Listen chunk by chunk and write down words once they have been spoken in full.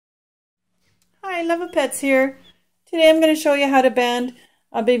Hi, Love of Pets here. Today I'm going to show you how to band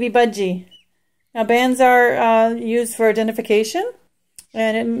a baby budgie. Now bands are used for identification,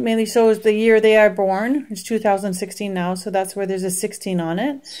 and it mainly shows the year they are born. It's 2016 now, so that's where there's a 16 on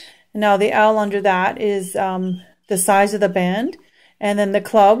it. And now the L under that is the size of the band, and then the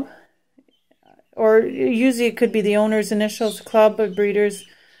club, or usually it could be the owner's initials, club or breeders.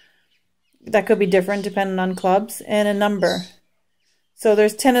 That could be different depending on clubs, and a number. So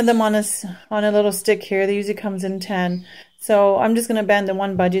there's 10 of them on a little stick here. They usually comes in 10. So I'm just going to band the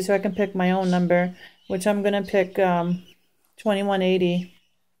one budgie so I can pick my own number, which I'm going to pick 2180.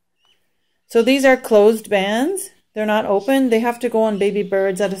 So these are closed bands. They're not open. They have to go on baby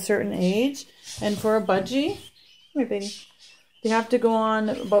birds at a certain age. And for a budgie, come here, baby, they have to go on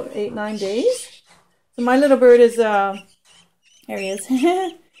about 8-9 days. So my little bird is, there he is.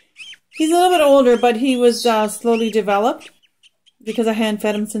 He's a little bit older, but he was slowly developed, because I hand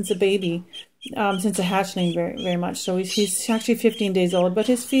fed him since a baby, since a hatchling very much. So he's actually 15 days old, but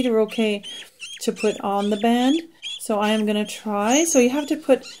his feet are okay to put on the band. So I am going to try. So you have to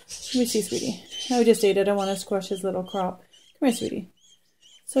put, let me see, sweetie. I just ate it. I don't want to squash his little crop. Come here, sweetie.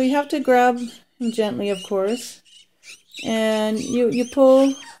 So you have to grab him gently, of course. And you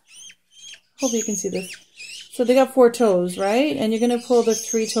pull, hopefully you can see this. So they got 4 toes, right? And you're going to pull the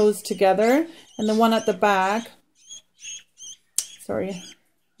 3 toes together, and the one at the back, the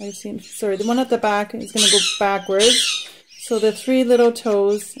one at the back is going to go backwards. So the 3 little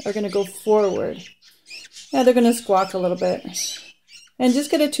toes are going to go forward. Yeah, they're going to squawk a little bit. And just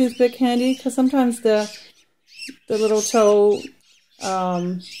get a toothpick handy, because sometimes the little toe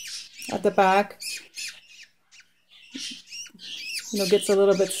at the back, gets a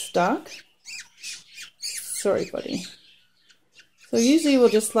little bit stuck. Sorry, buddy. So usually we'll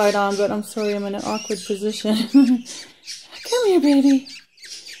just slide on, but I'm sorry, I'm in an awkward position. Come here, baby.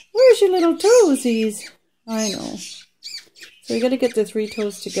 Where's your little toesies? I know. So you got to get the 3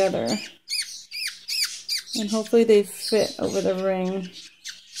 toes together. And hopefully they fit over the ring.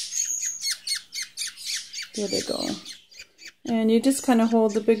 There they go. And you just kind of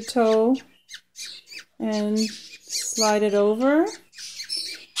hold the big toe and slide it over.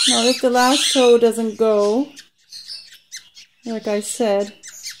 Now if the last toe doesn't go, like I said,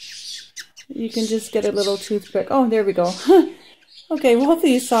 you can just get a little toothpick. Oh, there we go. Okay, well,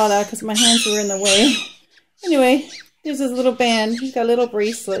 hopefully you saw that because my hands were in the way. Anyway, there's his little band. He's got a little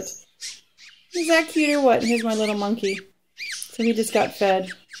bracelet. Is that cute or what? Here's my little monkey. So he just got fed.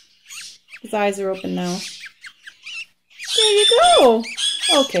 His eyes are open now. There you go.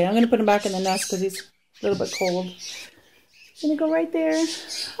 Okay, I'm going to put him back in the nest because he's a little bit cold. I'm going to go right there.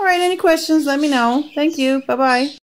 All right, any questions, let me know. Thank you. Bye-bye.